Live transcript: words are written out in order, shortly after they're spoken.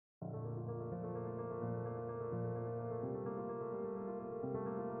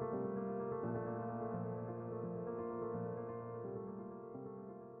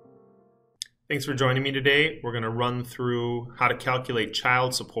Thanks for joining me today. We're going to run through how to calculate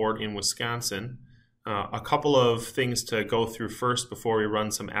child support in Wisconsin. A couple of things to go through first before we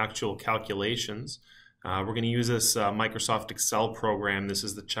run some actual calculations. We're going to use this Microsoft Excel program. This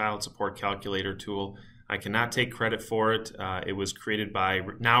is the child support calculator tool. I cannot take credit for it. It was created by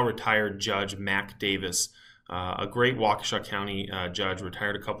now retired Judge Mac Davis, a great Waukesha County judge,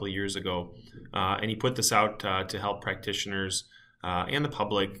 retired a couple of years ago. And he put this out to help practitioners and the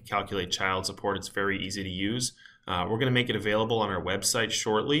public calculate child support. It's very easy to use. We're going to make it available on our website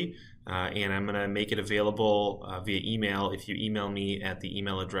shortly, and I'm going to make it available via email. If you email me at the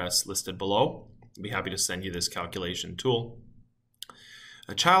email address listed below, I'll be happy to send you this calculation tool.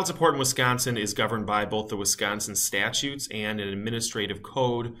 Child support in Wisconsin is governed by both the Wisconsin statutes and an administrative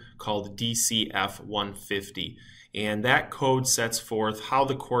code called DCF 150. And that code sets forth how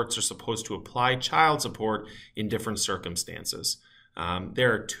the courts are supposed to apply child support in different circumstances.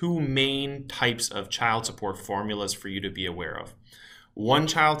 There are two main types of child support formulas for you to be aware of. One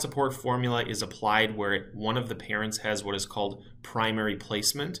child support formula is applied where one of the parents has what is called primary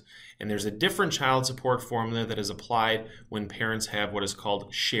placement, and there's a different child support formula that is applied when parents have what is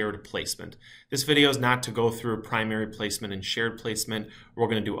called shared placement. This video is not to go through primary placement and shared placement. We're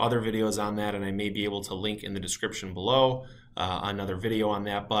going to do other videos on that, and I may be able to link in the description below another video on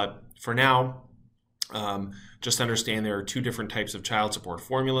that, but for now, just understand there are two different types of child support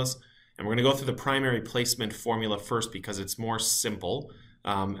formulas, and we're going to go through the primary placement formula first because it's more simple.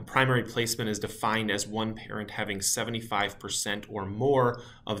 Primary placement is defined as one parent having 75% or more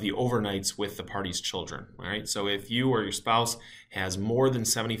of the overnights with the party's children. All right? So if you or your spouse has more than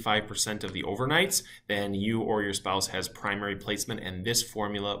 75% of the overnights, then you or your spouse has primary placement, and this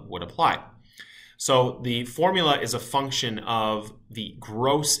formula would apply. So the formula is a function of the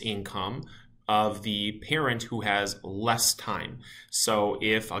gross income of the parent who has less time. So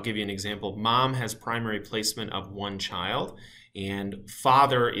if, I'll give you an example, mom has primary placement of one child and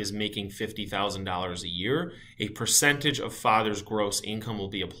father is making $50,000 a year, a percentage of father's gross income will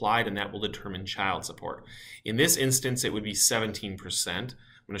be applied, and that will determine child support. In this instance, it would be 17%. I'm going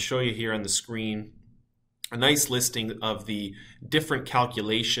to show you here on the screen a nice listing of the different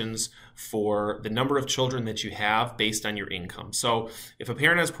calculations for the number of children that you have based on your income. So if a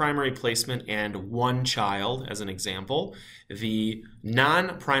parent has primary placement and one child, as an example, the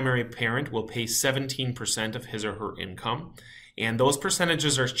non-primary parent will pay 17% of his or her income. And those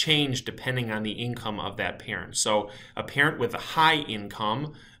percentages are changed depending on the income of that parent. So a parent with a high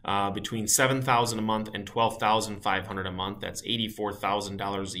income between $7,000 a month and $12,500 a month, that's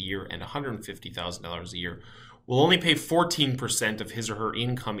 $84,000 a year and $150,000 a year, will only pay 14% of his or her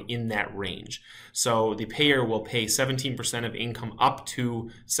income in that range. So the payer will pay 17% of income up to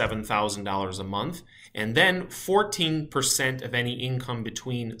 $7,000 a month, and then 14% of any income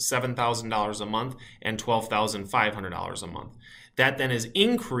between $7,000 a month and $12,500 a month. That then is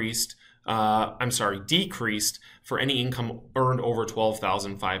decreased for any income earned over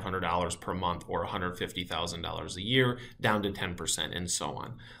 $12,500 per month or $150,000 a year, down to 10% and so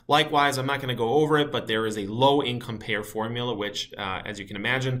on. Likewise, I'm not going to go over it, but there is a low income payer formula which, as you can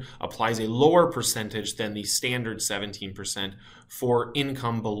imagine, applies a lower percentage than the standard 17% for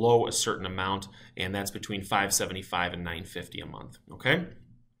income below a certain amount, and that's between $575 and $950 a month. Okay?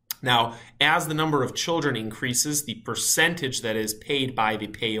 Now, as the number of children increases, the percentage that is paid by the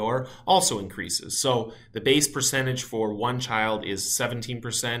payor also increases. So the base percentage for one child is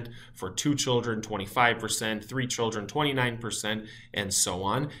 17%, for two children 25%, three children 29%, and so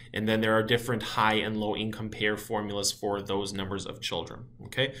on. And then there are different high and low income payer formulas for those numbers of children.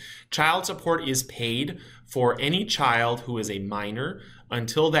 Okay? Child support is paid for any child who is a minor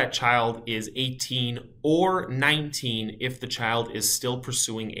until that child is 18 or 19 if the child is still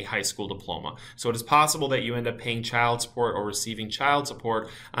pursuing a high school diploma. So it is possible that you end up paying child support or receiving child support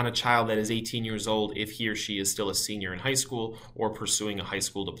on a child that is 18 years old if he or she is still a senior in high school or pursuing a high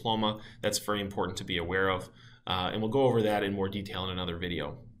school diploma. That's very important to be aware of, and we'll go over that in more detail in another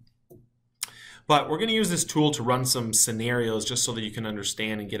video. But we're going to use this tool to run some scenarios just so that you can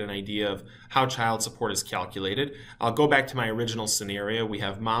understand and get an idea of how child support is calculated. I'll go back to my original scenario. We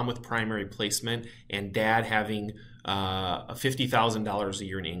have mom with primary placement and dad having $50,000 a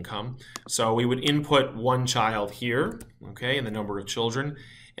year in income. So we would input one child here, okay, and the number of children.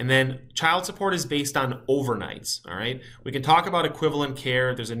 And then child support is based on overnights, all right? We can talk about equivalent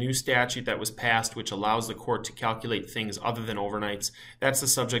care. There's a new statute that was passed which allows the court to calculate things other than overnights. That's the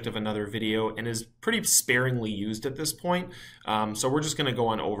subject of another video and is pretty sparingly used at this point. So we're just going to go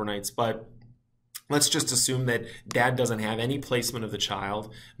on overnights, but let's just assume that dad doesn't have any placement of the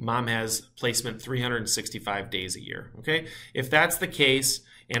child. Mom has placement 365 days a year, okay? If that's the case,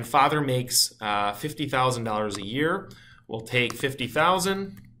 and father makes $50,000 a year. We'll take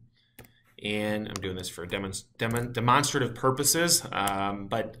 $50,000, and I'm doing this for demonstrative purposes,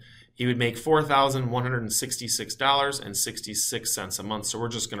 but he would make $4,166.66 a month. So we're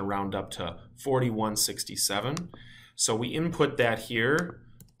just going to round up to $4,167. So we input that here,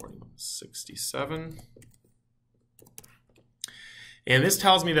 $4,167. And this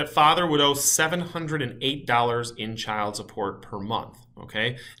tells me that father would owe $708 in child support per month.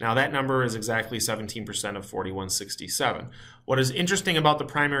 Okay, now that number is exactly 17% of $4,167. What is interesting about the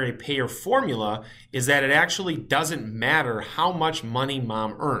primary payer formula is that it actually doesn't matter how much money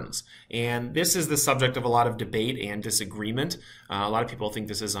mom earns. And this is the subject of a lot of debate and disagreement. A lot of people think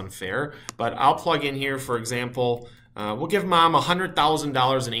this is unfair, but I'll plug in here, for example, we'll give mom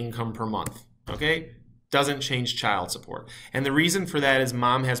 $100,000 in income per month. Okay, doesn't change child support. And the reason for that is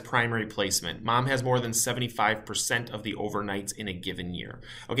mom has primary placement. Mom has more than 75% of the overnights in a given year.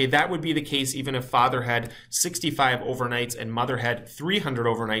 Okay, that would be the case even if father had 65 overnights and mother had 300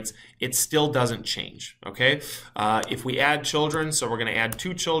 overnights, it still doesn't change. Okay, if we add children, so we're going to add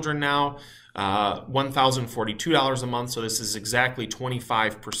 2 children now, $1,042 a month, so this is exactly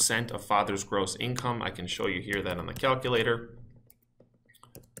 25% of father's gross income. I can show you here that on the calculator.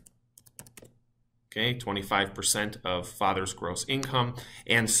 Okay, 25% of father's gross income,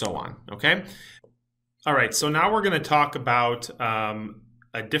 and so on, okay? All right, so now we're going to talk about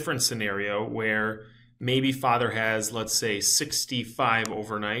a different scenario where maybe father has, let's say, 65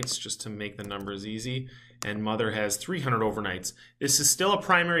 overnights, just to make the numbers easy, and mother has 300 overnights. This is still a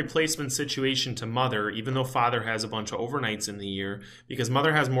primary placement situation to mother, even though father has a bunch of overnights in the year, because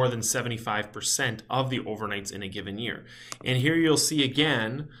mother has more than 75% of the overnights in a given year. And here you'll see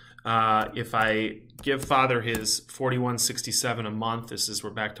again, if I give father his $4,167 a month, we're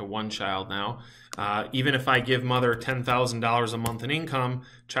back to 1 child now. Even if I give mother $10,000 a month in income,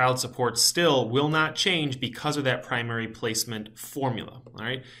 child support still will not change because of that primary placement formula. All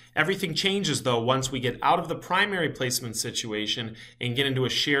right. Everything changes though once we get out of the primary placement situation and get into a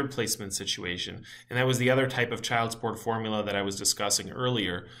shared placement situation. And that was the other type of child support formula that I was discussing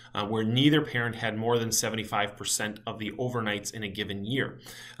earlier, where neither parent had more than 75% of the overnights in a given year.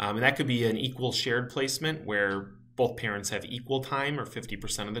 And that could be an equal shared placement where both parents have equal time or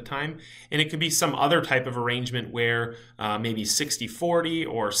 50% of the time. And it could be some other type of arrangement where maybe 60-40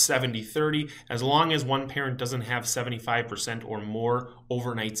 or 70-30, as long as one parent doesn't have 75% or more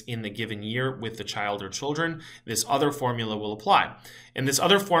overnights in the given year with the child or children, this other formula will apply. And this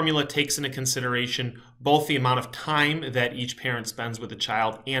other formula takes into consideration both the amount of time that each parent spends with the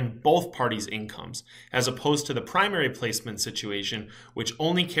child and both parties' incomes, as opposed to the primary placement situation, which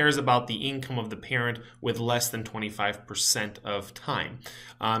only cares about the income of the parent with less than 25% of time.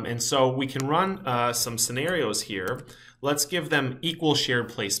 And so we can run some scenarios here. Let's give them equal shared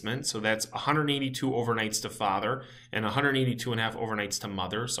placement. So that's 182 overnights to father and 182.5 overnights to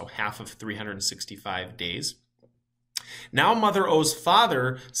mother, so half of 365 days. Now mother owes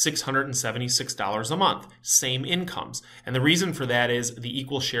father $676 a month, same incomes. And the reason for that is the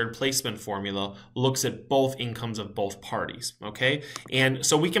equal shared placement formula looks at both incomes of both parties, okay? And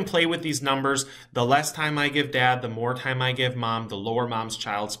so we can play with these numbers. The less time I give dad, the more time I give mom, the lower mom's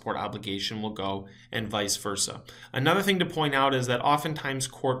child support obligation will go, and vice versa. Another thing to point out is that oftentimes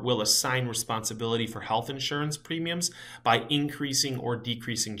court will assign responsibility for health insurance premiums by increasing or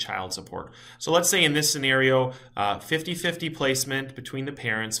decreasing child support. So let's say in this scenario, 50-50 placement between the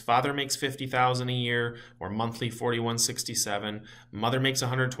parents. Father makes $50,000 a year or monthly $4,167. Mother makes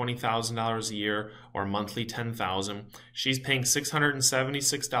 $120,000 a year or monthly $10,000. She's paying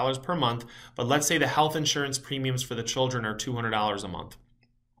 $676 per month, but let's say the health insurance premiums for the children are $200 a month.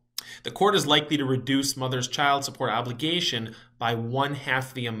 The court is likely to reduce mother's child support obligation by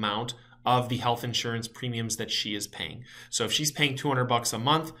 1/2 the amount of the health insurance premiums that she is paying. So if she's paying $200 a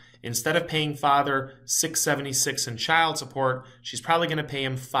month, instead of paying father $676 in child support, she's probably going to pay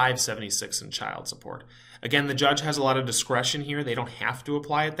him $576 in child support. Again, the judge has a lot of discretion here. They don't have to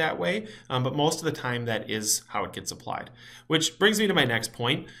apply it that way, but most of the time that is how it gets applied. Which brings me to my next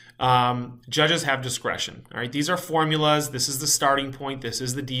point. Judges have discretion. All right, these are formulas. This is the starting point. This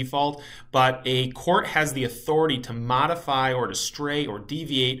is the default. But a court has the authority to modify or to stray or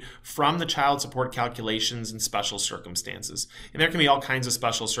deviate from the child support calculations in special circumstances. And there can be all kinds of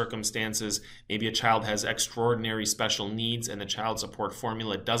special circumstances. Maybe a child has extraordinary special needs and the child support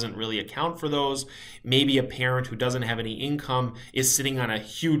formula doesn't really account for those. Maybe a parent who doesn't have any income is sitting on a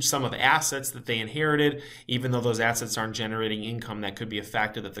huge sum of assets that they inherited. Even though those assets aren't generating income, that could be a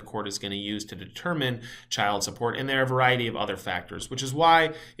factor that the court is going to use to determine child support. And there are a variety of other factors, which is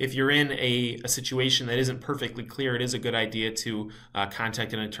why if you're in a situation that isn't perfectly clear, it is a good idea to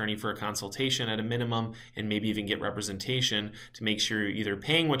contact an attorney for a consultation at a minimum, and maybe even get representation to make sure you're either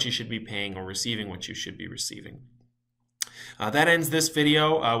paying what you should be paying or receiving what you should be receiving. That ends this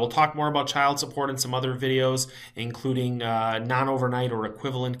video. We'll talk more about child support in some other videos, including non-overnight or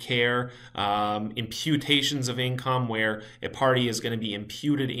equivalent care, imputations of income, where a party is going to be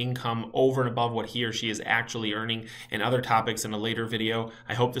imputed income over and above what he or she is actually earning, and other topics in a later video.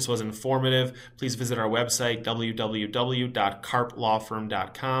 I hope this was informative. Please visit our website,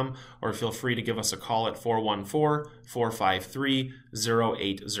 www.karplawfirm.com, or feel free to give us a call at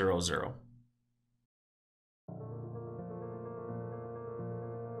 414-453-0800.